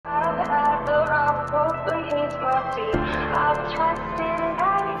when he's my feet. I've trusted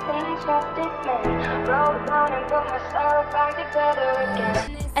everything, trusted men. Broke down and put myself back together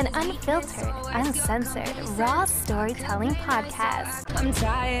again. An unfiltered, uncensored, raw storytelling podcast. I'm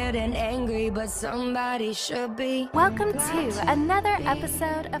tired and angry, but somebody should be. Welcome to another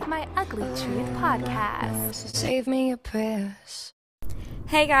episode of my Ugly Truth podcast. Save me your prayers.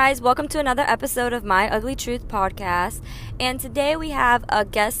 Hey guys, welcome to another episode of My Ugly Truth podcast. And today we have a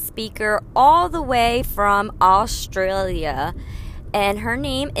guest speaker all the way from Australia. And her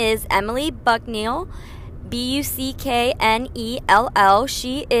name is Emily Bucknell, Bucknell.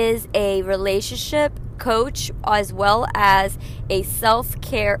 She is a relationship coach as well as a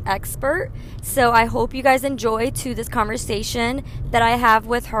self-care expert. So I hope you guys enjoy this conversation that I have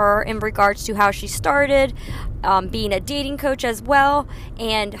with her in regards to how she started being a dating coach as well,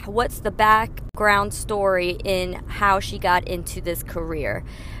 and what's the background story in how she got into this career.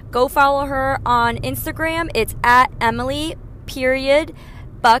 Go follow her on Instagram. It's at Emily Bucknell,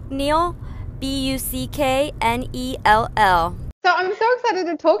 Bucknell. So I'm so excited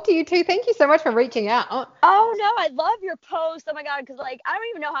to talk to you too. Thank you so much for reaching out. Oh no, I love your post. Oh my god, because I don't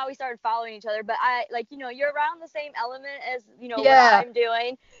even know how we started following each other, but you're around the same element as what I'm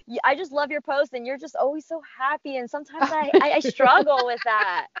doing. I just love your post, and you're just always so happy, and sometimes I struggle with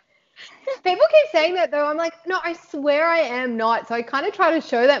that. People keep saying that though. I'm like, no, I swear I am not. So I kind of try to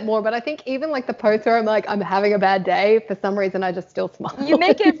show that more, but I think even like the posts where I'm like, I'm having a bad day, for some reason I just still smile. You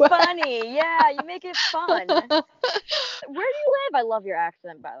make it funny. Yeah, you make it fun. Where do you live? I love your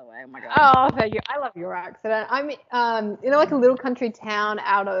accent, by the way. Oh my god. Oh, thank you. I love your accent. I'm like a little country town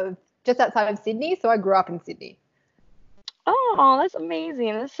just outside of Sydney. So I grew up in Sydney. Oh, that's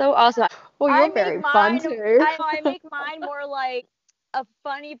amazing. That's so awesome. Well, you're very fun too. I make mine more like a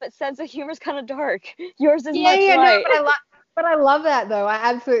funny, but sense of humor is kind of dark. Yours is light. No, but I love that though. I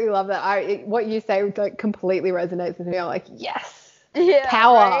absolutely love that. What you say like completely resonates with me. I'm like, yes,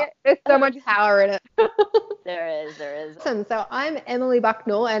 power. Right? There's so much power in it. There is. Awesome. So I'm Emily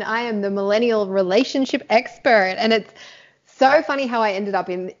Bucknell, and I am the millennial relationship expert. And it's so funny how I ended up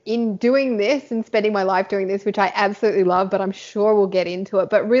in doing this and spending my life doing this, which I absolutely love. But I'm sure we'll get into it.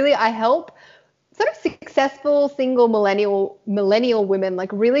 But really, I help sort of successful single millennial women like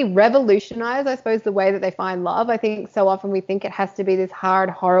really revolutionize, I suppose, the way that they find love. I think so often we think it has to be this hard,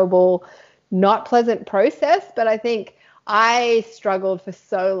 horrible, not pleasant process, but I think I struggled for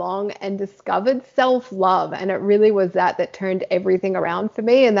so long and discovered self-love, and it really was that turned everything around for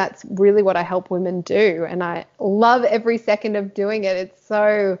me, and that's really what I help women do, and I love every second of doing it. It's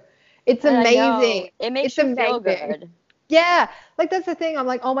amazing. It makes you feel good. Yeah, like that's the thing. I'm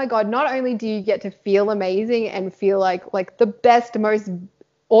like, oh my God, not only do you get to feel amazing and feel like the best, most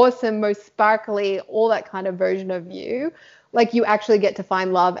awesome, most sparkly, all that kind of version of you, like you actually get to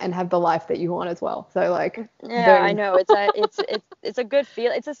find love and have the life that you want as well. So like, yeah, I know it's a good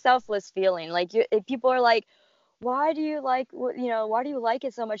feel. It's a selfless feeling. Like if people are like, why do you like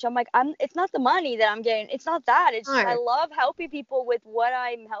it so much? I'm like, it's not the money that I'm getting. It's not that. It's just, I love helping people with what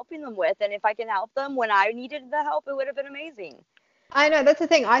I'm helping them with. And if I can help them when I needed the help, it would have been amazing. I know, that's the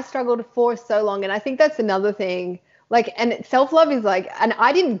thing. I struggled for so long. And I think that's another thing. Like, and self-love is like, and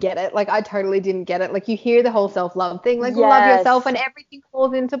I didn't get it. Like, I totally didn't get it. Like, you hear the whole self-love thing, like, love yourself and everything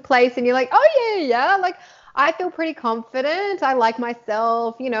falls into place. And you're like, oh yeah. Like, I feel pretty confident. I like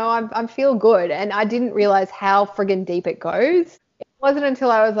myself. I feel good. And I didn't realize how friggin' deep it goes. It wasn't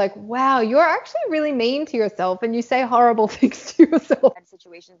until I was like, wow, you're actually really mean to yourself and you say horrible things to yourself. In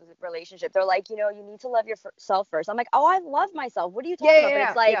situations with relationships, they're like, you need to love yourself first. I'm like, oh, I love myself. What are you talking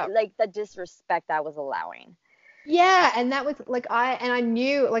about? But it's like the disrespect I was allowing. Yeah, and that was like I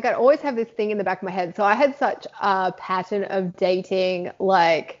knew, like, I'd always have this thing in the back of my head. So I had such a pattern of dating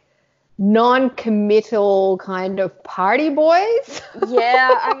like non-committal kind of party boys.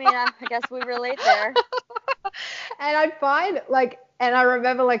 Yeah, I mean, I guess we relate there. And I'd find and I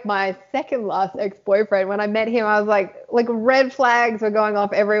remember like my second last ex-boyfriend, when I met him, I was like red flags were going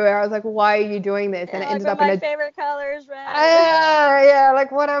off everywhere. I was like, why are you doing this? And it ended up in my favorite colors, red. Yeah,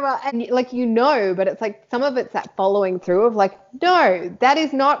 like whatever. And like, but it's like some of it's that following through of like, no, that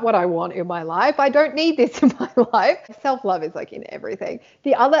is not what I want in my life. I don't need this in my life. Self-love is like in everything.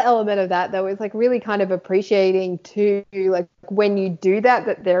 The other element of that though is like really kind of appreciating too, like when you do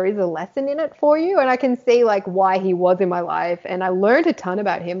that there is a lesson in it for you. And I can see like why he was in my life, and I learned a ton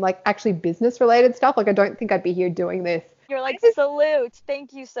about him, like actually business related stuff. Like I don't think I'd be here doing this. You're like, salute,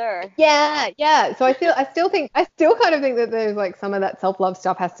 thank you, sir. Yeah. So I still kind of think that there's like some of that self-love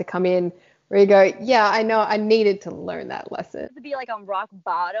stuff has to come in where you go, yeah, I know I needed to learn that lesson. To be like on rock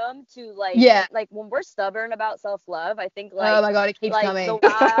bottom to like, Yeah. like when we're stubborn about self-love, I think Oh like, my God, it keeps like coming. the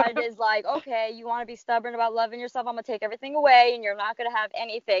God is like, okay, you want to be stubborn about loving yourself, I'm gonna take everything away and you're not gonna have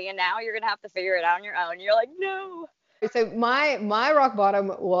anything, and now you're gonna have to figure it out on your own. And you're like, no. So my rock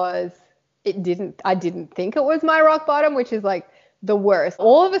bottom was, I didn't think it was my rock bottom, which is like the worst.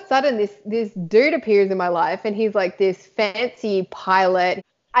 All of a sudden this dude appears in my life, and he's like this fancy pilot.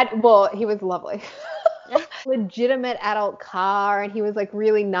 Well, he was lovely. Legitimate adult car, and he was like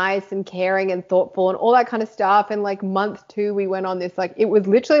really nice and caring and thoughtful and all that kind of stuff. And like month 2 we went on this, like, it was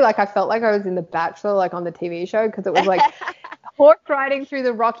literally like I felt like I was in The Bachelor, like on the TV show, because it was like horse riding through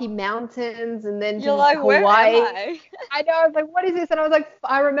the Rocky Mountains and then You're to like, Hawaii. where am I? I know, I was like, what is this? And I was like,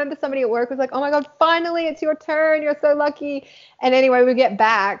 I remember somebody at work was like, oh my God, finally it's your turn, you're so lucky. And anyway, we get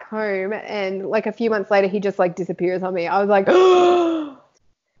back home, and like a few months later he just like disappears on me. I was like,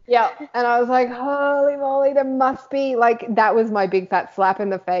 yeah. And I was like, holy moly, there must be, like, that was my big fat slap in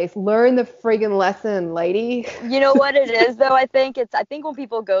the face. Learn the friggin' lesson, lady. You know what it is though? I think when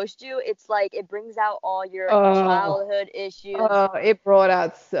people ghost you, it's like it brings out all your childhood issues. Oh, it brought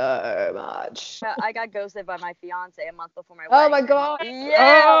out so much. I got ghosted by my fiance a month before my Oh wedding. my God.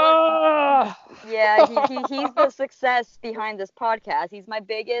 Yeah. Oh. Yeah, he's the success behind this podcast. He's my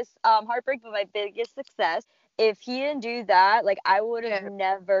biggest heartbreak, but my biggest success. If he didn't do that, like, I would have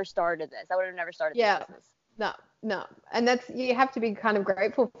never started this. I would have never started this business. No. And that's, you have to be kind of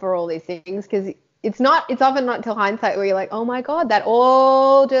grateful for all these things, because it's often not till hindsight where you're like, oh my God, that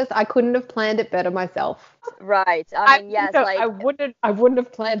all just, I couldn't have planned it better myself. Right. I mean, yes, like, I wouldn't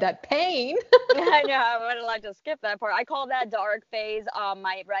have planned that pain. I know, I would have liked to skip that part. I call that dark phase,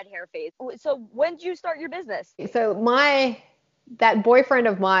 my red hair phase. So when did you start your business? So that boyfriend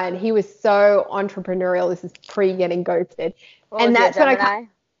of mine, he was so entrepreneurial. This is pre getting ghosted. And that's when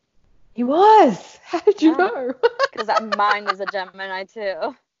he was. How did you know? Because mine is a Gemini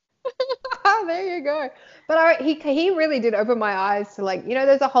too. There you go. But he really did open my eyes to, like, you know,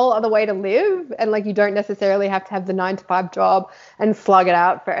 there's a whole other way to live, and like you don't necessarily have to have the 9-to-5 job and slug it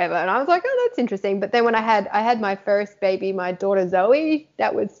out forever. And I was like, oh, that's interesting. But then when I had my first baby, my daughter Zoe,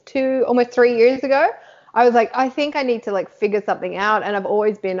 that was almost 3 years ago. I was like, I think I need to like figure something out. And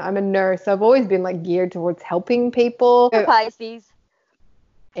I'm a nurse, so I've always been like geared towards helping people. Pisces.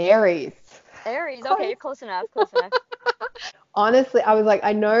 Aries. Okay, you're close enough. Honestly, I was like,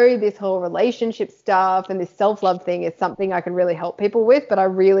 I know this whole relationship stuff and this self-love thing is something I can really help people with, but I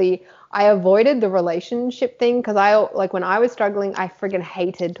avoided the relationship thing because when I was struggling, I friggin'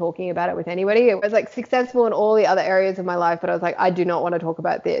 hated talking about it with anybody. It was like successful in all the other areas of my life, but I was like, I do not want to talk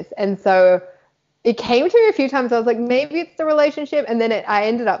about this. And so it came to me a few times. I was like, maybe it's the relationship. And then I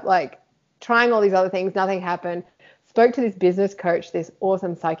ended up like trying all these other things. Nothing happened. Spoke to this business coach, this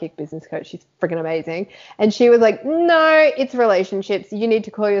awesome psychic business coach. She's freaking amazing. And she was like, no, it's relationships. You need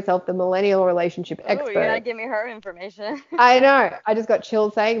to call yourself the millennial relationship expert. Oh, you gotta give me her information. I know. I just got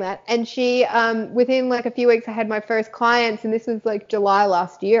chilled saying that. And she, within like a few weeks, I had my first clients, and this was like July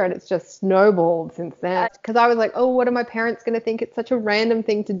last year, and it's just snowballed since then. Because I was like, oh, what are my parents going to think? It's such a random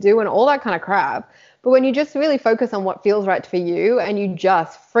thing to do and all that kind of crap. But when you just really focus on what feels right for you and you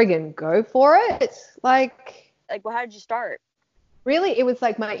just friggin' go for it, like, well, how did you start? Really, it was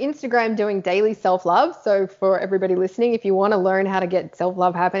like my Instagram doing daily self-love. So for everybody listening, if you want to learn how to get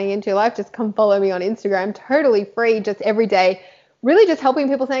self-love happening into your life, just come follow me on Instagram, totally free, just every day, really just helping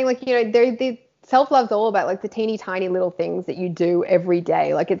people, saying like, you know, the self-love's all about like the teeny tiny little things that you do every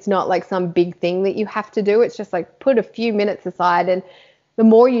day. Like, it's not like some big thing that you have to do. It's just like put a few minutes aside, and the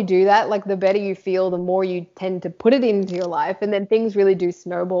more you do that, like the better you feel, the more you tend to put it into your life, and then things really do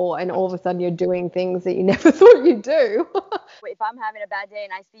snowball, and all of a sudden you're doing things that you never thought you'd do. If I'm having a bad day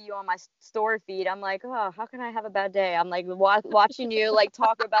and I see you on my story feed, I'm like, oh, how can I have a bad day? I'm like watching you like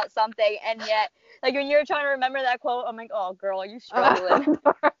talk about something, and yet like when you're trying to remember that quote, I'm like, oh girl, are you struggling?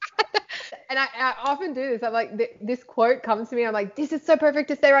 And I often do this. I'm like, this quote comes to me. I'm like, this is so perfect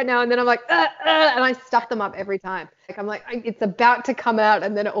to say right now. And then I'm like, and I stuff them up every time. Like, I'm like, it's about to come out,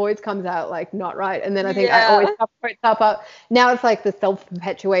 and then it always comes out like not right. And then I think I always stuff quotes up. Now it's like the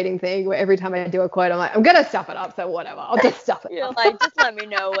self-perpetuating thing where every time I do a quote, I'm like, I'm going to stuff it up. So whatever, I'll just stuff it You're up. like, just let me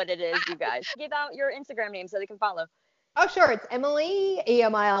know what it is, you guys. Give out your Instagram name so they can follow. Oh, sure. It's Emily,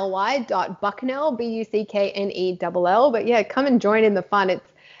 EMILY.Bucknell, BUCKNELL. But yeah, come and join in the fun.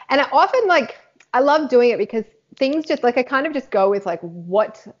 And I often I love doing it because things just like, I kind of just go with like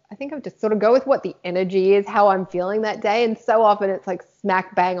I just sort of go with what the energy is, how I'm feeling that day. And so often it's like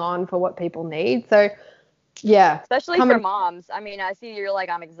smack bang on for what people need. So yeah. Especially for moms. I mean, I see you're like,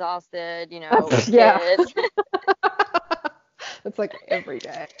 I'm exhausted, you know. Yeah. It's like every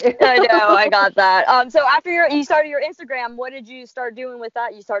day. I know, I got that. So after you started your Instagram, what did you start doing with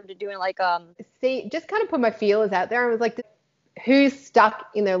that? You started doing like See, just kind of put my feelers out there. I was like, who's stuck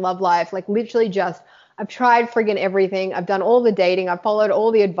in their love life? Like literally just, I've tried friggin' everything. I've done all the dating. I've followed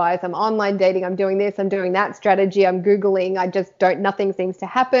all the advice. I'm online dating. I'm doing this. I'm doing that strategy. I'm Googling. Nothing seems to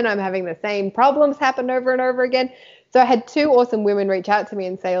happen. I'm having the same problems happen over and over again. So I had two awesome women reach out to me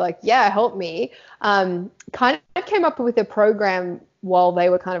and say like, yeah, help me. Kind of came up with a program while they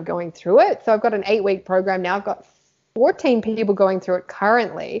were kind of going through it. So I've got an 8-week program now. I've got 14 people going through it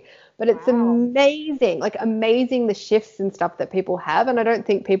currently, but it's amazing the shifts and stuff that people have. And I don't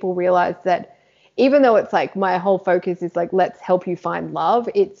think people realize that even though it's like my whole focus is like, let's help you find love,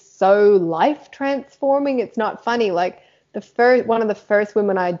 it's so life transforming. It's not funny. Like one of the first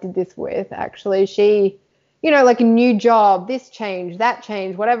women I did this with, actually, she, like a new job, this change, that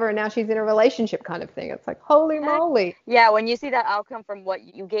change, whatever. And now she's in a relationship kind of thing. It's like, holy moly. Yeah. When you see that outcome from what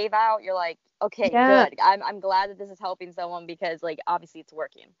you gave out, you're like, okay, good. I'm glad that this is helping someone because like, obviously it's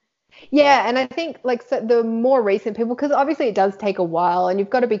working. Yeah. And I think like the more recent people, because obviously it does take a while and you've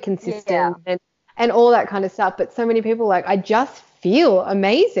got to be consistent and all that kind of stuff. But so many people like, I just feel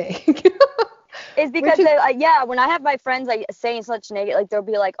amazing. It's because when I have my friends like saying such negative, like they'll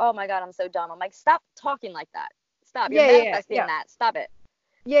be like, oh my God, I'm so dumb. I'm like, stop talking like that. Stop. You're manifesting that. Stop it.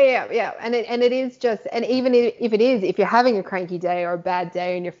 Yeah. And it is just, and even if you're having a cranky day or a bad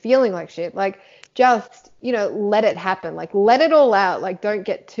day and you're feeling like shit, like just, let it happen. Like let it all out. Like don't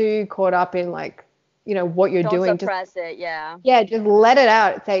get too caught up in like, what you're doing. Don't suppress it. Yeah. Yeah. Just let it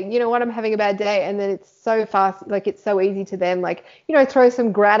out. Say, you know what, I'm having a bad day. And then it's so fast. Like it's so easy to then like, throw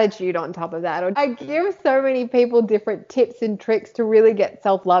some gratitude on top of that. Or I give so many people different tips and tricks to really get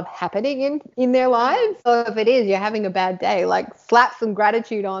self-love happening in their lives. So if it is, you're having a bad day, like slap some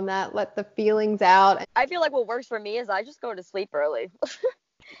gratitude on that, let the feelings out. I feel like what works for me is I just go to sleep early.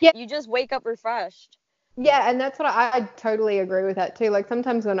 Yeah. You just wake up refreshed. Yeah. And that's what I totally agree with that too. Like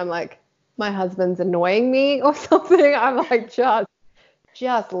sometimes when I'm like, my husband's annoying me or something, I'm like,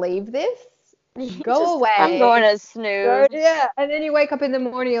 just leave this, go away. I'm going to snooze. Yeah. And then you wake up in the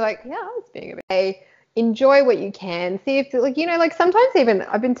morning, you're like, yeah, I was being a bit. Enjoy what you can. See if like sometimes even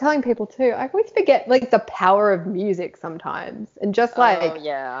I've been telling people too, I always forget like the power of music sometimes and just like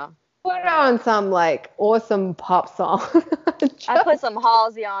put on some like awesome pop song. I put some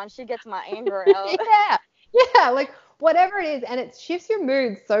Halsey on. She gets my anger out. Yeah. Like whatever it is, and it shifts your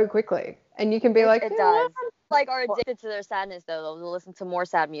mood so quickly. And you can be like, it does. Like are addicted to their sadness though. They'll listen to more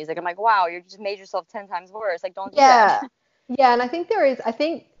sad music. I'm like, wow, you just made yourself 10 times worse. Like don't do that. Yeah, and I think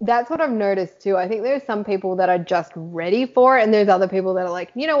that's what I've noticed too. I think there's some people that are just ready for it, and there's other people that are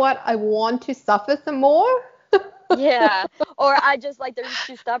like, you know what, I want to suffer some more. Yeah. Or I just like they're just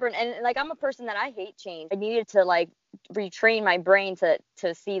too stubborn. And like I'm a person that I hate change. I needed to like retrain my brain to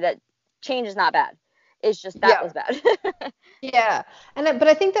see that change is not bad. It's just that was bad. Yeah. But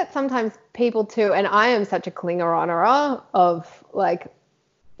I think that sometimes people too, and I am such a clinger-honorer of like,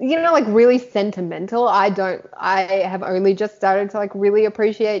 like really sentimental. I have only just started to like really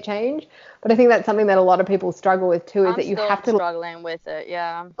appreciate change. But I think that's something that a lot of people struggle with too, is that you have to struggling with it.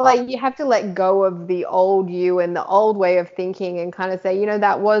 Yeah. Like you have to let go of the old you and the old way of thinking and kind of say,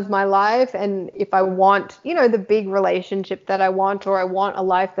 that was my life. And if I want, the big relationship that I want, or I want a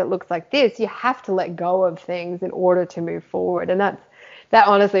life that looks like this, you have to let go of things in order to move forward. And that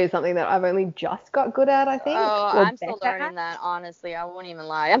honestly is something that I've only just got good at, I think. Oh, I'm still learning that, honestly. I won't even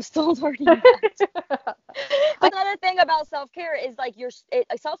lie. I'm still learning that. Another thing about self-care is like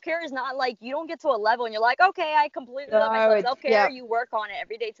self-care is not like you don't get to a level and you're like, okay, I completely love myself. Self-care, you work on it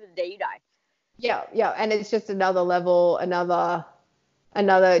every day to the day you die. Yeah. And it's just another level, another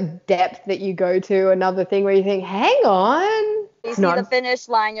depth that you go to, another thing where you think, hang on. You see the finish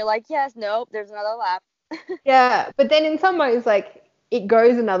line, you're like, yes, nope, there's another lap. Yeah. But then in some ways, like, it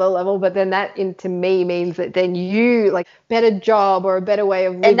goes another level, but then that to me means that then you like better job or a better way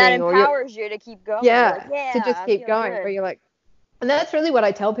of living. And that empowers you to keep going. Yeah, like, to just keep going. Where you're like, and that's really what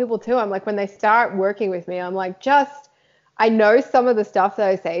I tell people too. I'm like, when they start working with me, I'm like, I know some of the stuff that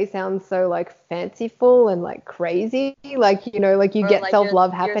I say sounds so like fanciful and like crazy. Like, like you get like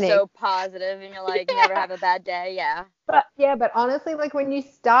self-love happening. You're so positive and you're like, never have a bad day. Yeah. But honestly, like when you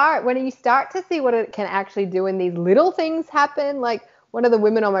start to see what it can actually do and these little things happen, like, one of the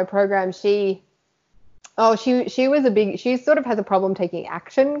women on my program, she sort of has a problem taking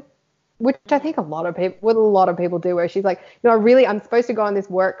action, which I think a lot of people do, where she's like, I'm supposed to go on this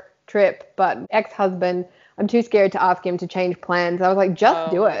work trip, but ex-husband, I'm too scared to ask him to change plans. I was like, just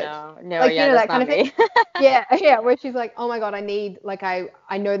do it. No, like, yeah, you know, that's that kind not of me. thing. Yeah, where she's like, oh my God,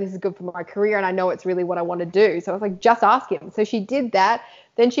 I know this is good for my career and I know it's really what I want to do. So I was like, just ask him. So she did that.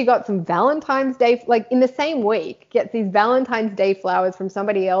 Then she got some Valentine's Day, like in the same week, gets these Valentine's Day flowers from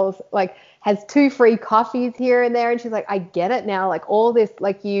somebody else, like has 2 free coffees here and there. And she's like, I get it now. Like all this,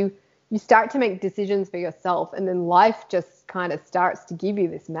 like you start to make decisions for yourself and then life just kind of starts to give you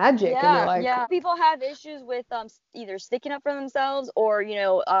this magic. And you're like, yeah. People have issues with either sticking up for themselves or, you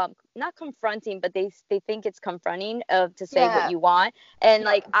know, not confronting, but they think it's confronting to say what you want. And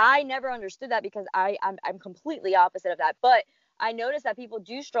like, I never understood that because I'm completely opposite of that. But I noticed that people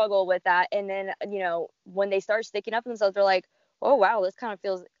do struggle with that. And then, you know, when they start sticking up for themselves, they're like, oh, wow, this kind of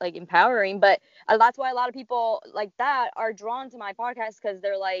feels like empowering. But that's why a lot of people like that are drawn to my podcast because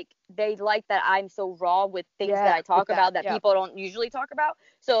they like that I'm so raw with things that I talk about that people don't usually talk about.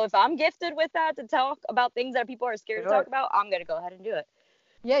 So if I'm gifted with that to talk about things that people are scared to talk about, I'm going to go ahead and do it.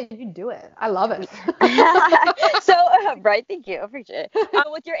 Yeah, you do it. I love it. So, right, thank you. Appreciate it.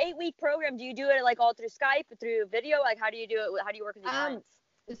 With your 8-week program, do you do it like all through Skype, through video? Like, how do you do it? How do you work with your clients?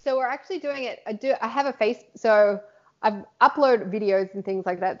 So we're actually doing it. I have a so I've uploaded videos and things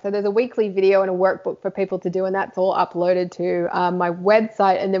like that. So there's a weekly video and a workbook for people to do, and that's all uploaded to my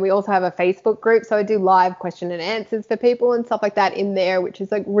website. And then we also have a Facebook group. So I do live question and answers for people and stuff like that in there, which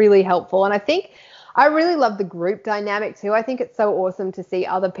is like really helpful. And I think I really love the group dynamic too. I think it's so awesome to see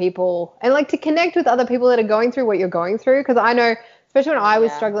other people and like to connect with other people that are going through what you're going through. Because I know, especially when I was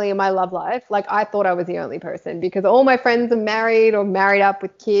struggling in my love life, like I thought I was the only person because all my friends are married or married up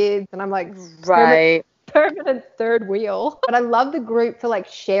with kids. And I'm like, right. Permanent third wheel. But I love the group for like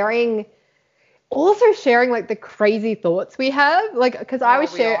sharing like the crazy thoughts we have. Like, because I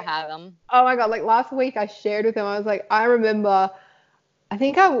was sharing. Oh my God. Like last week I shared with them. I was like, I remember, I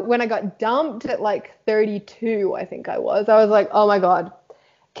think when I got dumped at like 32, I think I was like, oh my God.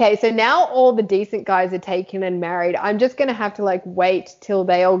 Okay, so now all the decent guys are taken and married. I'm just going to have to like wait till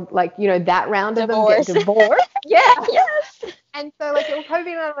they all like, you know, that round of them get divorced. Yeah. Yes. And so like it'll probably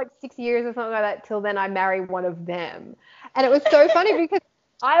be another like 6 years or something like that till then I marry one of them. And it was so funny because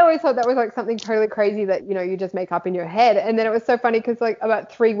I always thought that was like something totally crazy that, you know, you just make up in your head. And then it was so funny because like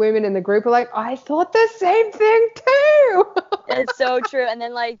about 3 women in the group were like, I thought the same thing too. It's so true. And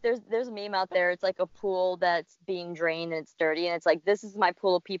then like there's a meme out there. It's like a pool that's being drained and it's dirty. And it's like, this is my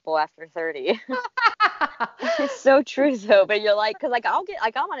pool of people after 30. It's so true though. But you're like, because like I'm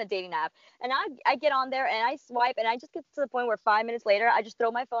on a dating app and I get on there and I swipe and I just get to the point where 5 minutes later, I just throw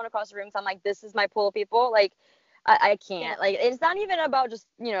my phone across the room. So I'm like, this is my pool of people. Like, I can't. Like, it's not even about just,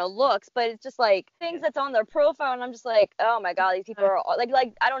 you know, looks, but it's just like things that's on their profile. And I'm just like, oh my God, these people are all, like,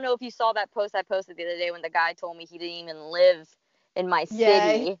 I don't know if you saw that post I posted the other day when the guy told me he didn't even live in my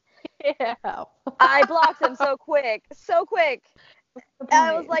city. Yeah. I blocked him so quick. And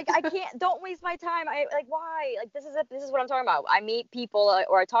I was like, don't waste my time. Why? Like, this is what I'm talking about. I meet people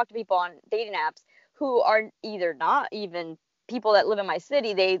or I talk to people on dating apps who are either not even people that live in my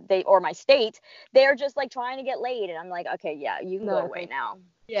city, they or my state, they're just like trying to get laid. And I'm like, okay, yeah, you can go away now.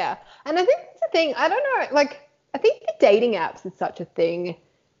 Yeah. And I think that's the thing. I don't know. Like, I think the dating apps is such a thing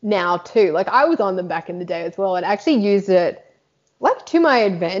now too. Like, I was on them back in the day as well and actually used it like to my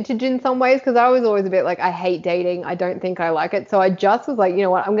advantage in some ways because I was always a bit like, I hate dating. I don't think I like it. So I just was like, you know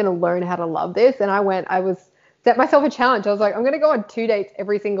what, I'm going to learn how to love this. And I set myself a challenge. I was like, I'm going to go on 2 dates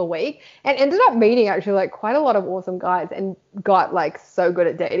every single week and ended up meeting actually like quite a lot of awesome guys and got like so good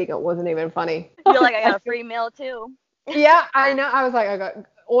at dating. It wasn't even funny. You're like, I got a free meal too. Yeah, I know. I was like, I got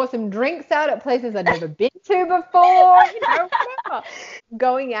awesome drinks out at places I'd never been to before. You know, whatever.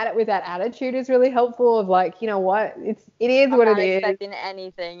 Going at it with that attitude is really helpful of like, you know what, it is what it is. I'm not expecting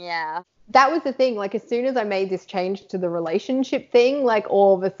anything, yeah. That was the thing. Like, as soon as I made this change to the relationship thing, like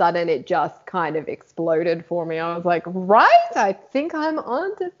all of a sudden it just kind of exploded for me. I was like, right, I think I'm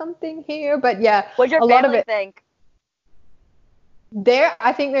onto something here. But yeah, what'd your family think?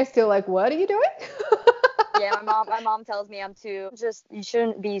 I think they're still like, what are you doing? Yeah, my mom tells me you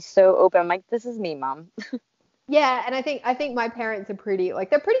shouldn't be so open. I'm like, this is me, Mom. Yeah, and I think my parents are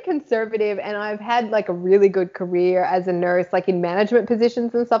they're pretty conservative, and I've had like a really good career as a nurse, like in management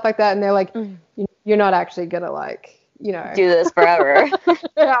positions and stuff like that. And they're like, you're not actually gonna like, you know, do this forever.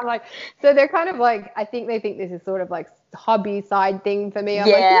 Yeah, I'm like, so they're kind of like, I think they think this is sort of like hobby side thing for me.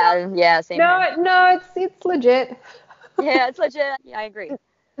 I'm same. No, it's legit. Yeah, it's legit. Yeah, I agree.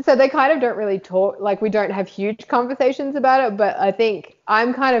 So they kind of don't really talk, like we don't have huge conversations about it, but I think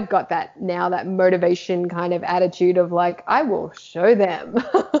I'm kind of got that now, that motivation kind of attitude of like, I will show them.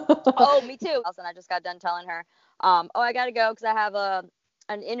 Oh, me too. And I just got done telling her, I got to go because I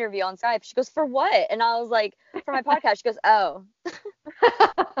an interview on Skype. She goes, for what? And I was like, for my podcast. She goes, oh.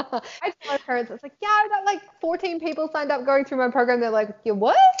 I told my parents, I was like, yeah, I got like 14 people signed up going through my program. They're like, you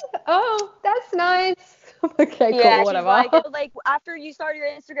what? Oh, that's nice. Okay, yeah, cool, whatever. She's like, it was like after you started your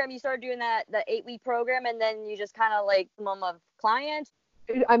Instagram, you started doing the 8-week program, and then you just kind of like mom of clients.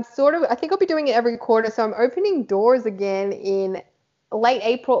 I think I'll be doing it every quarter. So I'm opening doors again in late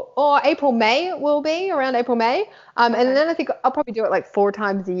April or May it will be around April, May. And then I think I'll probably do it like 4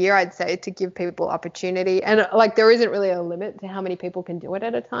 times a year, I'd say, to give people opportunity. And like, there isn't really a limit to how many people can do it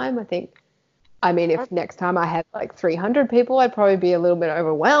at a time. I mean, if next time I had like 300 people, I'd probably be a little bit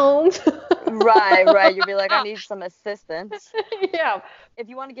overwhelmed. Right. You'd be like, I need some assistance. Yeah. If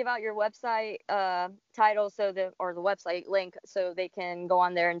you want to give out your website title, or the website link, so they can go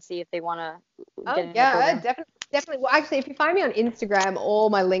on there and see if they want to get in the program. Definitely. Well, actually, if you find me on Instagram, all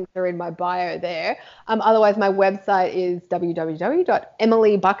my links are in my bio there. Otherwise, my website is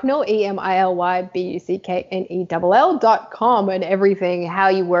www.emilybucknell, EMILYBUCKNELL.com, and everything, how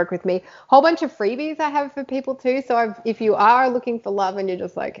you work with me. Whole bunch of freebies I have for people too. So if you are looking for love and you're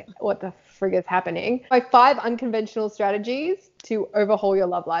just like, what the frig is happening? My 5 unconventional strategies to overhaul your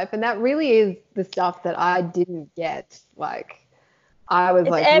love life. And that really is the stuff that I didn't get. Like, I was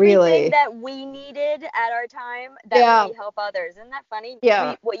like, everything really that we needed at our time that we help others. Isn't that funny?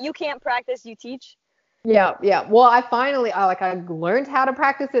 Yeah. What you can't practice, you teach. Yeah. Well, I learned how to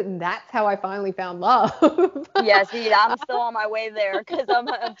practice it, and that's how I finally found love. Yeah, see, I'm still on my way there because I'm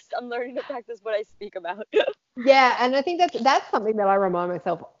learning to practice what I speak about. Yeah, and I think that's something that I remind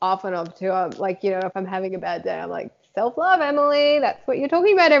myself often of too. I'm like, if I'm having a bad day, I'm like, self-love, Emily, that's what you're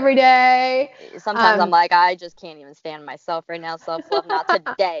talking about every day. Sometimes I'm like, I just can't even stand myself right now. Self-love, not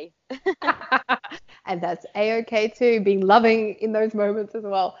today. And that's A-okay too. Be loving in those moments as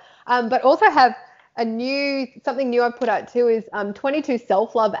well. But also have something new I've put out too is 22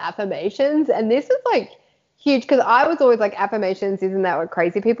 self-love affirmations. And this is like huge because I was always like, affirmations, isn't that what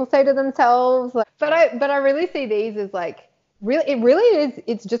crazy people say to themselves? But I really see these as like, it really is.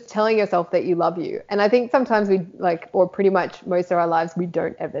 It's just telling yourself that you love you. And I think sometimes or pretty much most of our lives, we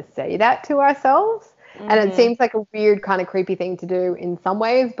don't ever say that to ourselves. Mm-hmm. And it seems like a weird kind of creepy thing to do in some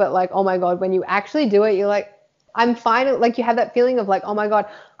ways. But like, oh my God, when you actually do it, you're like, I'm finally, like, you have that feeling of like, oh my God,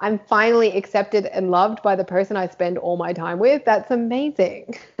 I'm finally accepted and loved by the person I spend all my time with. That's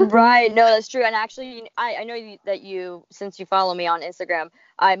amazing. Right. No, that's true. And actually, I know that since you follow me on Instagram,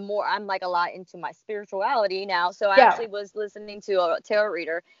 I'm like a lot into my spirituality now. So I actually was listening to a tarot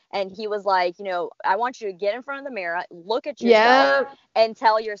reader, and he was like, I want you to get in front of the mirror, look at yourself and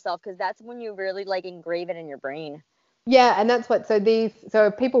tell yourself, because that's when you really like engrave it in your brain. Yeah, and that's what, so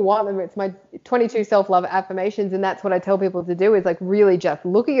if people want them, it's my 22 self-love affirmations, and that's what I tell people to do is like really just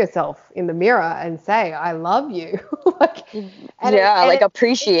look at yourself in the mirror and say, I love you.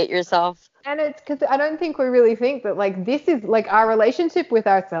 Appreciate yourself. And it's because I don't think we really think that like this is like our relationship with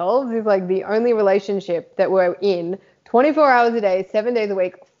ourselves is like the only relationship that we're in 24 hours a day, 7 days a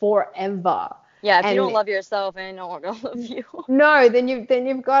week, forever. Yeah, if you don't love yourself, and no one will love you. No, then you've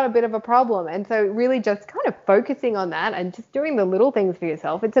got a bit of a problem. And so really just kind of focusing on that and just doing the little things for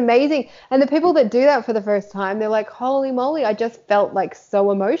yourself. It's amazing. And the people that do that for the first time, they're like, holy moly, I just felt like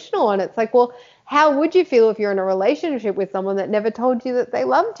so emotional. And it's like, well, how would you feel if you're in a relationship with someone that never told you that they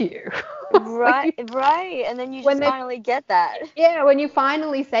loved you? Right. And then you just finally get that. Yeah, when you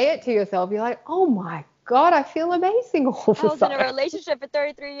finally say it to yourself, you're like, oh my God, I feel amazing all of a sudden. I was in a relationship for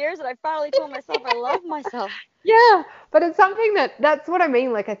 33 years and I finally told myself I love myself. Yeah, but it's something that's what I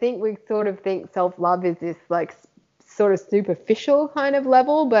mean. Like, I think we sort of think self-love is this like sort of superficial kind of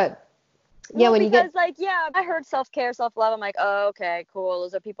level, but I heard self-care, self-love. I'm like, oh, okay, cool.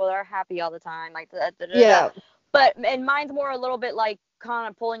 Those are people that are happy all the time. Like, and mine's more a little bit like kind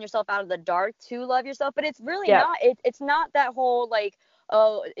of pulling yourself out of the dark to love yourself, but it's really not. It's not that whole like,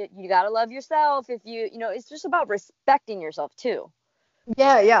 you gotta love yourself. If it's just about respecting yourself too.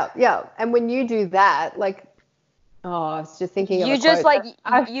 Yeah. And when you do that, like, I was just thinking of you a just quote. like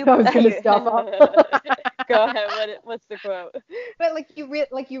I was gonna stop up. Go ahead. What's the quote? But like you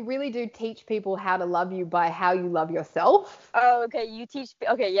really do teach people how to love you by how you love yourself. Oh, okay. You teach.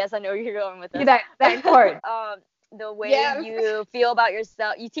 Okay, yes, I know where you're going with this. That quote. The way you feel about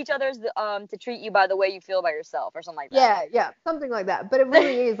yourself. You teach others to treat you by the way you feel about yourself, or something like that. Yeah, something like that. But it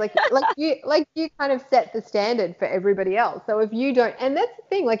really is like you kind of set the standard for everybody else. So if you don't, and that's the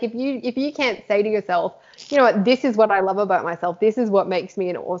thing, like if you can't say to yourself, you know what, this is what I love about myself. This is what makes me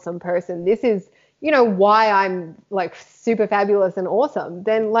an awesome person. This is, why I'm like super fabulous and awesome.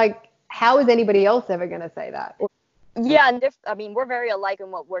 Then like, how is anybody else ever going to say that? Yeah, and we're very alike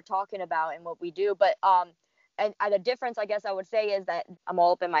in what we're talking about and what we do, but and the difference, I guess I would say, is that I'm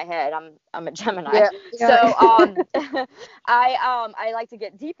all up in my head. I'm a Gemini. Yeah. So I like to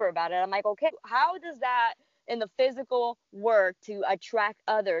get deeper about it. I'm like, okay, how does that in the physical work to attract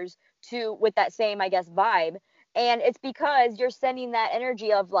others to with that same, I guess, vibe? And it's because you're sending that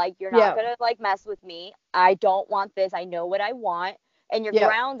energy of like, you're not gonna like mess with me. I don't want this. I know what I want. And you're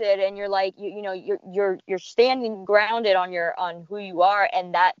grounded, and you're like, you know, you're standing grounded on who you are,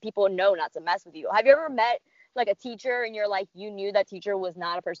 and that people know not to mess with you. Have you ever met like a teacher and you're like, you knew that teacher was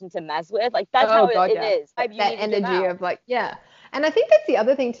not a person to mess with? Like, that's how it is. That energy of like, And I think that's the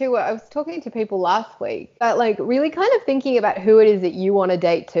other thing too. I was talking to people last week about like really kind of thinking about who it is that you want to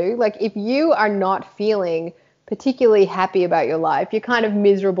date too. Like if you are not feeling particularly happy about your life, you're kind of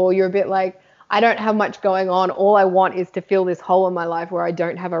miserable, you're a bit like, I don't have much going on. All I want is to fill this hole in my life where I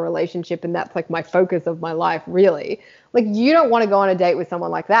don't have a relationship, and that's like my focus of my life, really. Like you don't want to go on a date with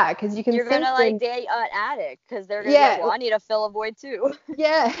someone like that, because you're gonna like date an addict, because they're gonna be like, well, I need to fill a void too.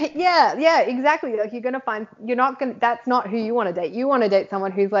 Yeah, exactly. Like that's not who you want to date. You want to date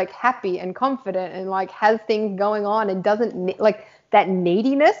someone who's like happy and confident and like has things going on and doesn't like that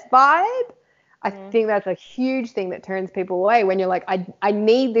neediness vibe. I think that's a huge thing that turns people away when you're like, I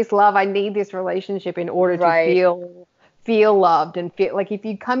need this love, I need this relationship in order to feel loved and feel like if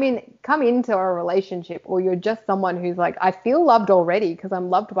you come into a relationship, or you're just someone who's like, I feel loved already because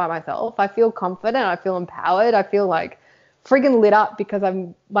I'm loved by myself, I feel confident, I feel empowered, I feel like friggin' lit up because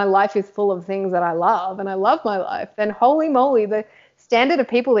my life is full of things that I love and I love my life, then holy moly, the standard of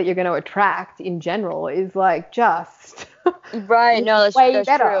people that you're going to attract in general is like just right. No, that's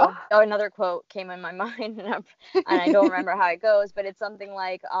better. True. Oh, another quote came in my mind, and I don't remember how it goes, but it's something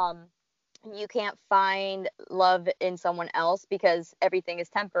like, you can't find love in someone else because everything is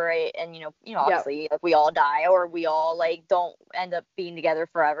temporary, and you know, obviously, like we all die, or we all like don't end up being together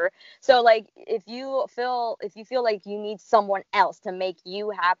forever. So like, if you feel like you need someone else to make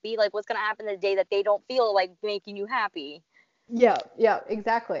you happy, like what's gonna happen the day that they don't feel like making you happy? Yeah,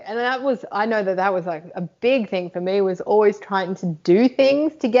 exactly. And I know that was like a big thing for me, was always trying to do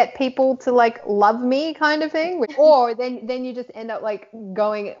things to get people to like love me kind of thing. Or then you just end up like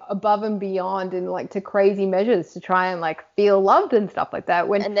going above and beyond and like to crazy measures to try and like feel loved and stuff like that.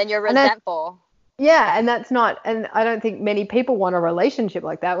 And then you're resentful. And that's not, and I don't think many people want a relationship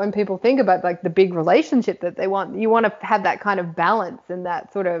like that. When people think about like the big relationship that they want, you want to have that kind of balance and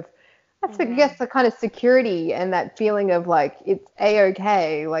that sort of, that's, I guess, the kind of security and that feeling of like, it's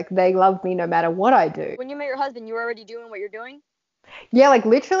A-okay, like they love me no matter what I do. When you met your husband, you were already doing what you're doing? Yeah, like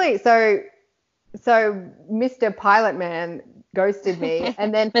literally. So Mr. Pilot Man ghosted me,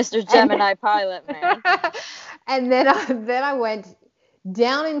 and then Mr. Gemini Pilot Man. And then I went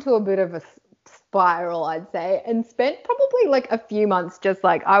down into a bit of a spiral, I'd say, and spent probably like a few months just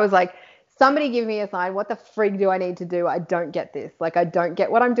like, I was like, somebody give me a sign. What the frig do I need to do? I don't get this. Like, I don't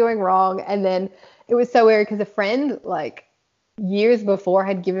get what I'm doing wrong. And then it was so weird because a friend, like, years before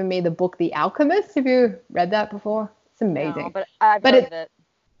had given me the book The Alchemist. Have you read that before? It's amazing. No, but I've heard of it.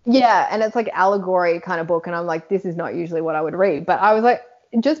 Yeah, and it's like allegory kind of book. And I'm like, this is not usually what I would read. But I was like,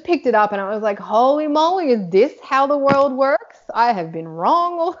 just picked it up and I was like, holy moly, is this how the world works? I have been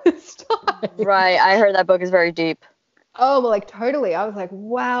wrong all this time. Right. I heard that book is very deep. Oh, like totally. I was like,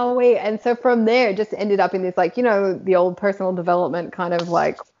 wow, wait. And so from there, it just ended up in this, like, you know, the old personal development kind of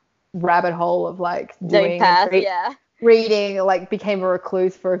like rabbit hole of like reading, like became a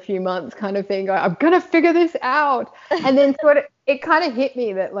recluse for a few months kind of thing. I'm going to figure this out. And then it kind of hit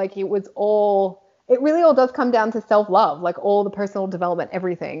me that like it really all does come down to self-love. Like all the personal development,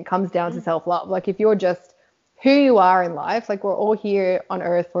 everything comes down to self-love. Like if you're just who you are in life, like we're all here on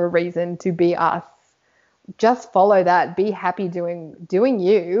earth for a reason to be us. Just follow that, be happy doing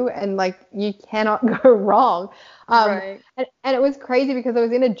you, and like you cannot go wrong. Right. And it was crazy because I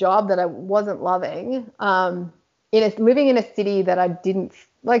was in a job that I wasn't loving, living in a city that I didn't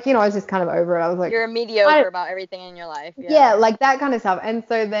like, you know, I was just kind of over it. I was like, you're mediocre about everything in your life. Yeah, like that kind of stuff. And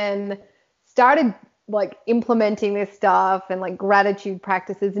so then started like implementing this stuff and like gratitude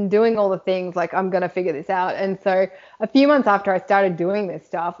practices and doing all the things like I'm gonna figure this out. And so a few months after I started doing this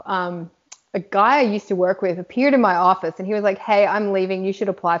stuff, a guy I used to work with appeared in my office and he was like, hey, I'm leaving. You should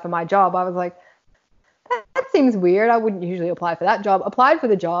apply for my job. I was like, that seems weird. I wouldn't usually apply for that job. Applied for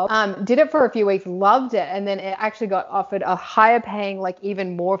the job, did it for a few weeks, loved it. And then it actually got offered a higher paying, like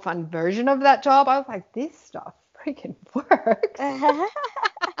even more fun version of that job. I was like, this stuff freaking works.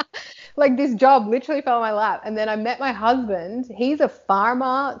 Like this job literally fell in my lap. And then I met my husband. He's a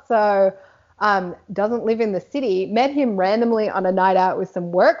farmer. So doesn't live in the city, met him randomly on a night out with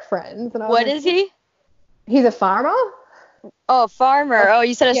some work friends. And what is he? He's a farmer. Oh, farmer. Oh,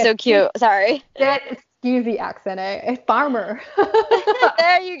 you said it's so cute. Sorry. Scusi accent, A farmer.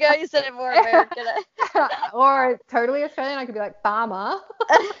 There you go. You said it more American. Or totally Australian, I could be like farmer.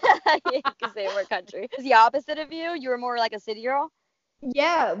 You can say more country. It's the opposite of you. You were more like a city girl.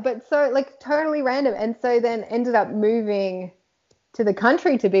 Yeah, but so like totally random. And so then ended up moving to the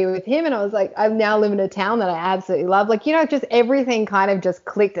country to be with him. And I was like, I now live in a town that I absolutely love. Like, you know, just everything kind of just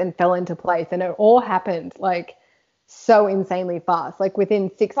clicked and fell into place. And it all happened like so insanely fast, like within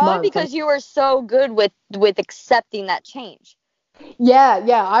 6 months. Probably because you were so good with accepting that change. Yeah.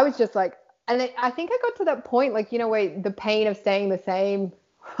 I was just like, and I think I got to that point, like, you know, where the pain of staying the same.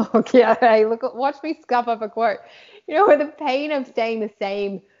 Oh, yeah. Hey, watch me scuff up a quote. You know, where the pain of staying the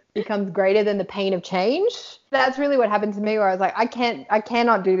same becomes greater than the pain of change. That's really what happened to me, where I was like, I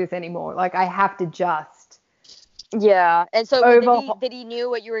cannot do this anymore. Like, I have to just. Yeah. And so did he knew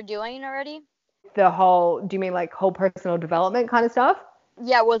what you were doing already? Do you mean like whole personal development kind of stuff?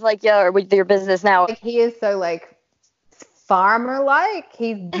 Yeah, with your business now. Like, he is so like farmer-like.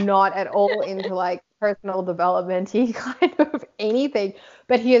 He's not at all into like personal development, he kind of anything.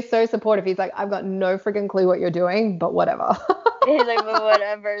 But he is so supportive. He's like, I've got no freaking clue what you're doing, but whatever. He's like, but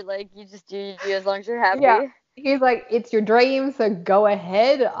whatever. Like, you just do you as long as you're happy. Yeah. He's like, it's your dream, so go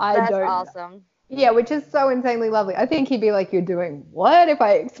ahead. That's awesome. Yeah, which is so insanely lovely. I think he'd be like, you're doing what if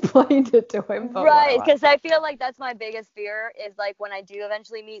I explained it to him? Right, because I feel like that's my biggest fear is like when I do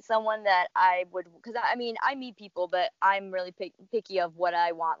eventually meet someone that I would, because I mean, I meet people, but I'm really picky of what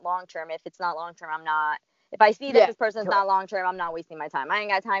I want long term. If it's not long term, I'm not. If I see that this person's not long term, I'm not wasting my time. I ain't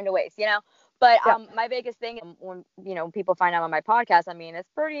got time to waste, you know? But my biggest thing when, you know, people find out on my podcast, I mean, it's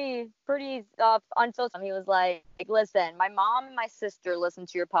pretty unfiltered. He was like, listen, my mom and my sister listen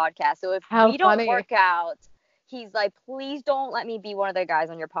to your podcast. So if we don't work out, he's like, please don't let me be one of the guys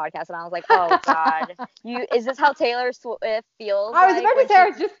on your podcast. And I was like, oh God, is this how Taylor Swift feels? I was about to say,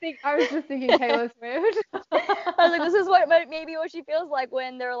 I was just thinking Taylor Swift. I was like, this is maybe what she feels like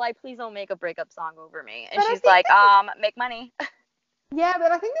when they're like, please don't make a breakup song over me. And she's like, make money. Yeah,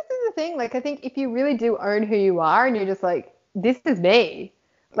 but I think this is the thing. Like, I think if you really do own who you are and you're just like, this is me,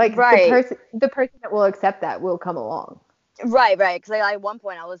 like the person that will accept that will come along. Right. Because like, at one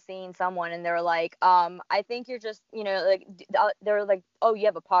point I was seeing someone and they were like, I think you're just, you know, like they're like, oh, you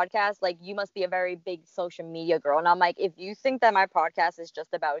have a podcast, like you must be a very big social media girl. And I'm like, if you think that my podcast is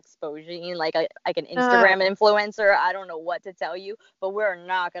just about exposing like an Instagram influencer, I don't know what to tell you, but we're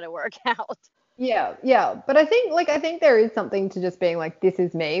not gonna work out. Yeah. But I think there is something to just being like, this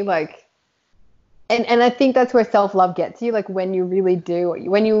is me, like. And I think that's where self-love gets you, like when you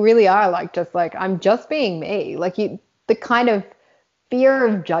really are like, just like, I'm just being me, like the kind of fear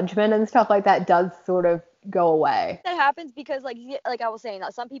of judgment and stuff like that does sort of go away. That happens because like I was saying,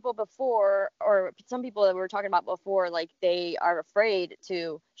 some people that we were talking about before, like they are afraid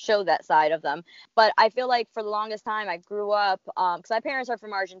to show that side of them. But I feel like for the longest time I grew up, because my parents are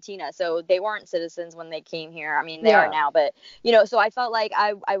from Argentina, so they weren't citizens when they came here. I mean, they are now, but you know, so I felt like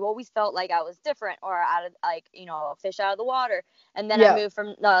I've always felt like I was different or out of, like, you know, a fish out of the water. And then I moved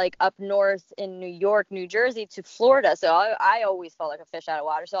from like up north in New York, New Jersey to Florida. So I always felt like a fish out of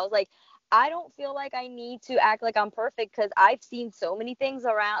water. So I was like, I don't feel like I need to act like I'm perfect because I've seen so many things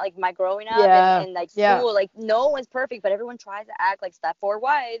around, like my growing up and like school, like no one's perfect, but everyone tries to act like Stepford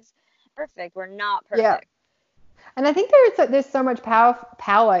Wives perfect. We're not perfect. Yeah. And I think there's so much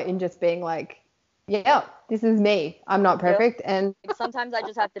power in just being like, this is me. I'm not perfect. And sometimes I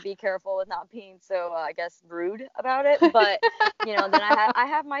just have to be careful with not being so, I guess, rude about it. But, you know, then I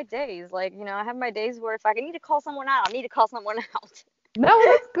have my days. Like, you know, I have my days where if I need to call someone out, I need to call someone out. No,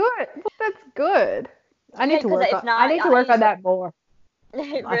 that's good. That's good. I need to work on that more.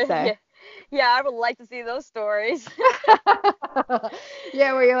 Really, yeah, I would like to see those stories.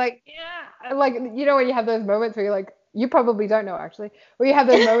 Yeah, where you're like, like, you know, when you have those moments where you're like, you probably don't know actually, where you have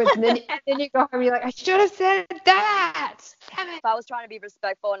those moments and then you go home and you're like, I should have said that. Damn it. If I was trying to be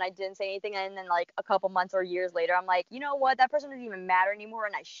respectful and I didn't say anything, and then like a couple months or years later, I'm like, you know what, that person doesn't even matter anymore,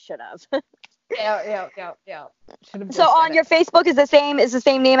 and I should have. Yeah. So on your Facebook is the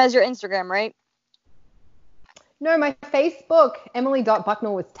same name as your Instagram, right? No, my Facebook,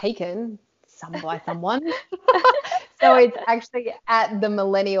 Emily.Bucknell, was taken by someone. So it's actually at the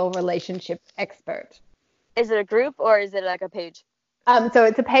Millennial Relationship Expert. Is it a group or is it like a page? So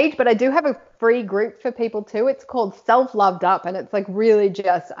it's a page, but I do have a free group for people too. It's called Self-Loved Up, and it's like really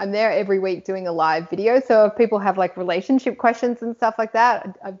just, I'm there every week doing a live video. So if people have like relationship questions and stuff like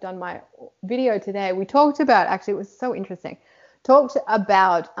that, I've done my video today. We talked about, actually, it was so interesting,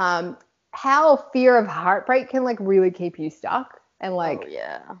 how fear of heartbreak can like really keep you stuck and like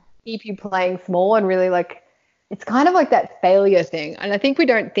keep you playing small and really like it's kind of like that failure thing. And I think we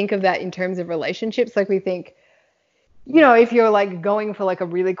don't think of that in terms of relationships. Like we think, you know, if you're like going for like a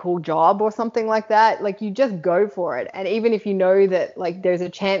really cool job or something like that, like you just go for it. And even if you know that like there's a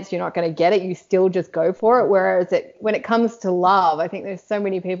chance you're not going to get it, you still just go for it. Whereas when it comes to love, I think there's so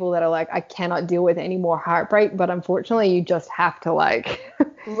many people that are like, I cannot deal with any more heartbreak. But unfortunately, you just have to like.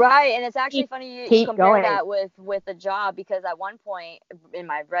 Right. And it's actually funny you compare going. that with a job, because at one point in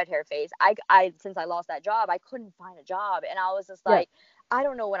my red hair phase, I since I lost that job, I couldn't find a job. And I was just like, I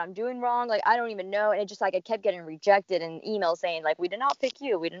don't know what I'm doing wrong. Like, I don't even know. And it just like, I kept getting rejected in emails saying like, we did not pick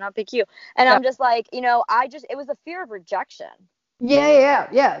you. We did not pick you. And I'm just like, you know, it was the fear of rejection. Yeah.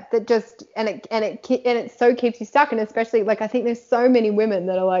 That just, and it so keeps you stuck. And especially like, I think there's so many women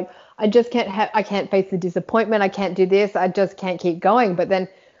that are like, I can't face the disappointment. I can't do this. I just can't keep going. But then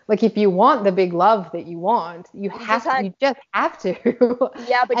like, if you want the big love that you want, you just have to.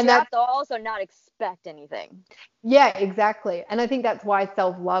 Yeah. But you have to also not expect anything. Yeah, exactly. And I think that's why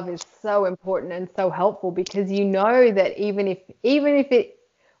self-love is so important and so helpful, because you know that even if it,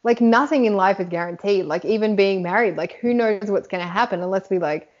 like nothing in life is guaranteed, like even being married, like who knows what's going to happen unless we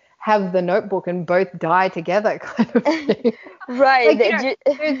like have the Notebook and both die together kind of thing. Right. Like,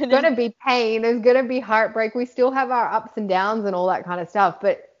 you know, there's going to be pain, there's going to be heartbreak. We still have our ups and downs and all that kind of stuff.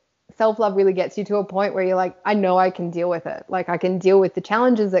 But self-love really gets you to a point where you're like, I know I can deal with it. Like I can deal with the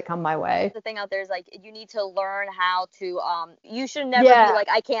challenges that come my way. The thing out there is like, you need to learn how to, you should never be like,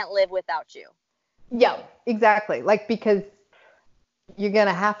 I can't live without you. Yeah, exactly. Like, because you're going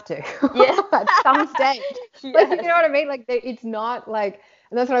to have to at some stage. Yes. Like, you know what I mean? Like, it's not like,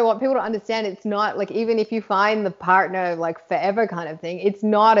 and that's what I want people to understand. It's not like, even if you find the partner like forever kind of thing, it's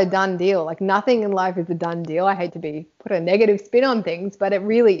not a done deal. Like nothing in life is a done deal. I hate to put a negative spin on things, but it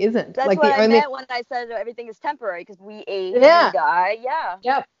really isn't. That's like what I meant when I said everything is temporary, because we age, we die.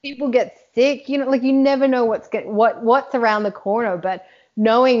 Yeah. People get sick. You know, like you never know what's around the corner. But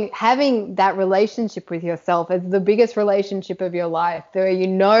having that relationship with yourself is the biggest relationship of your life. There, you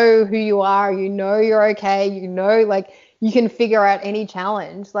know who you are. You know you're okay. You know, like you can figure out any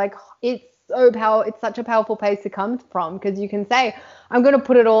challenge. Like it's such a powerful place to come from, because you can say, I'm going to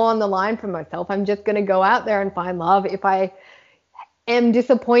put it all on the line for myself. I'm just going to go out there and find love. If I am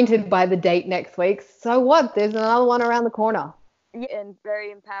disappointed by the date next week, so what? There's another one around the corner. And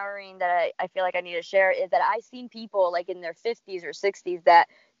very empowering that I feel like I need to share is that I've seen people like in their 50s or 60s that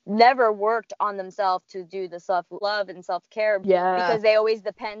never worked on themselves to do the self-love and self-care because they always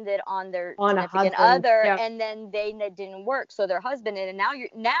depended on their significant other, and then they didn't work, so their husband, and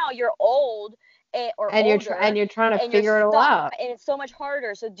now you're old and you're trying to figure it all out, and it's so much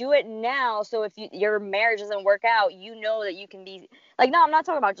harder. So do it now, so if your marriage doesn't work out, you know that you can be like, no, I'm not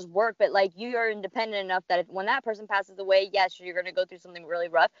talking about just work, but like you are independent enough that when that person passes away, yes, you're going to go through something really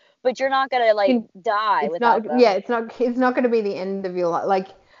rough, but you're not going to like die without them. Yeah, it's not going to be the end of your life. Like,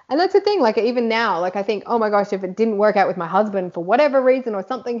 and that's the thing, like even now, like I think, oh my gosh, if it didn't work out with my husband for whatever reason or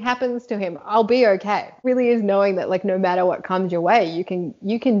something happens to him, I'll be okay. It really is knowing that like no matter what comes your way, you can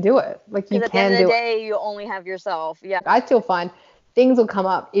do it. Like you can do it. At the end of the day, you only have yourself. Yeah. I still find things will come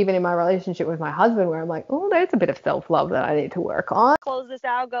up even in my relationship with my husband where I'm like, oh, there's a bit of self-love that I need to work on. Close this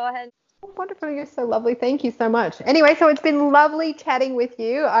out. Go ahead. Oh, wonderful. You're so lovely. Thank you so much. Anyway, so it's been lovely chatting with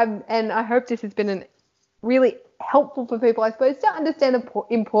you. And I hope this has been really helpful for people, I suppose, to understand the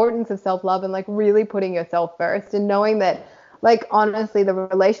importance of self-love and like really putting yourself first, and knowing that like honestly the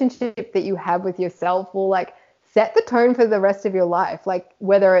relationship that you have with yourself will like set the tone for the rest of your life, like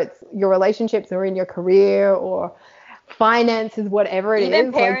whether it's your relationships or in your career or finances, whatever it is.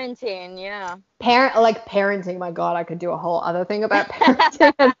 Even parenting, parenting, my God, I could do a whole other thing about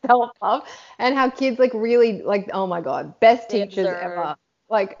parenting and self-love, and how kids like really like, oh my God, best teachers ever.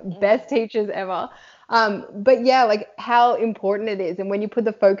 But yeah, like how important it is. And when you put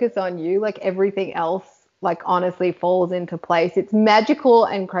the focus on you, like everything else, like honestly falls into place. It's magical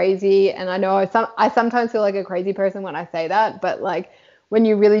and crazy. And I know I sometimes feel like a crazy person when I say that, but like when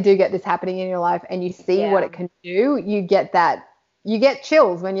you really do get this happening in your life and you see what it can do, you get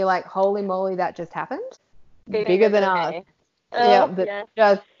chills when you're like, holy moly, that just happened. Bigger than us.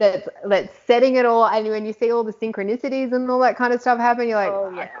 That's setting it all, and when you see all the synchronicities and all that kind of stuff happen, you're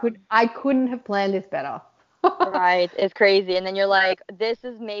like, I couldn't have planned this better. Right, it's crazy. And then you're like, this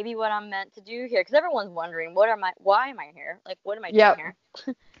is maybe what I'm meant to do here, because everyone's wondering, why am I here? Like, what am I doing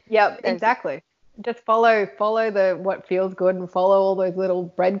here? Yep, exactly. Just follow what feels good, and follow all those little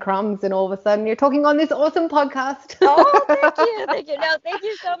breadcrumbs, and all of a sudden you're talking on this awesome podcast. Oh, thank you. No, thank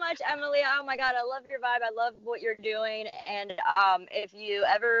you so much, Emily. Oh my God, I love your vibe. I love what you're doing. And if you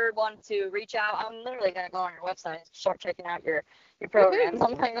ever want to reach out, I'm literally gonna go on your website and start checking out your programs.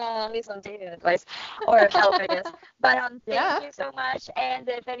 I'm like, oh, I need some dating advice or help, I guess. But thank you so much. And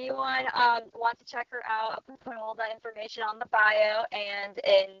if anyone wants to check her out, I'll put all that information on the bio. And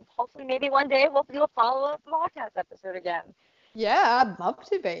hopefully maybe one day we'll do a follow-up podcast episode again. Yeah, I'd love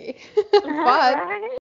to be. All But right.